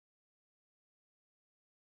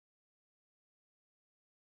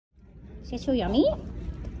Is it so yummy?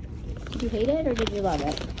 Did you hate it or did you love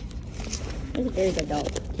it? It was a very good dog.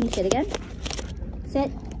 Can you sit again?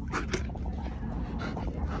 Sit.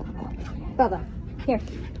 Bubba, here,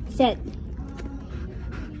 sit.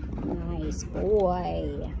 Nice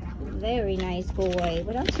boy. Very nice boy.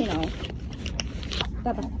 What else you know?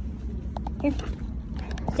 Bubba, here,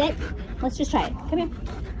 sit. Let's just try it. Come here.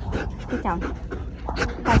 Sit down.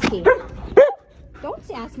 Husky. Don't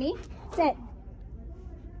sass me. Sit.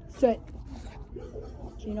 Sit.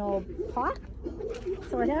 Do you know paw?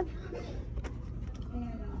 Sort of.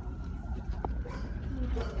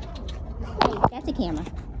 Hey, that's a camera.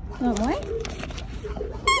 You want more?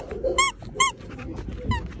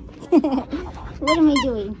 What am I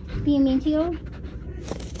doing? Being mean to you?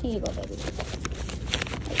 Here you go, baby.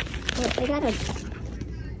 Wait, I gotta...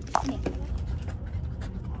 Here.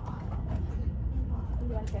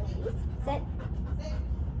 You want some cheese? Sit.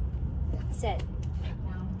 Sit.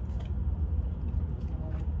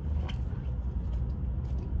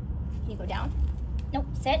 Can you go down? Nope.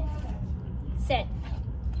 Sit. Sit.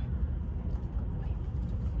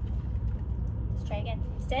 Let's try again.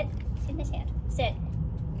 Sit. Sit in this hand. Sit.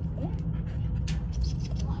 Come here.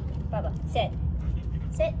 Bubba. Sit.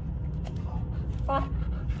 Sit. Paw.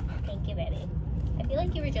 Thank you, baby. I feel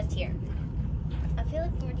like you were just here. I feel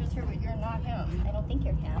like you were just here, but you're not him. I don't think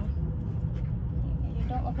you're him. You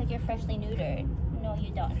don't look like you're freshly neutered. No,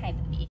 you don't. Hi, baby.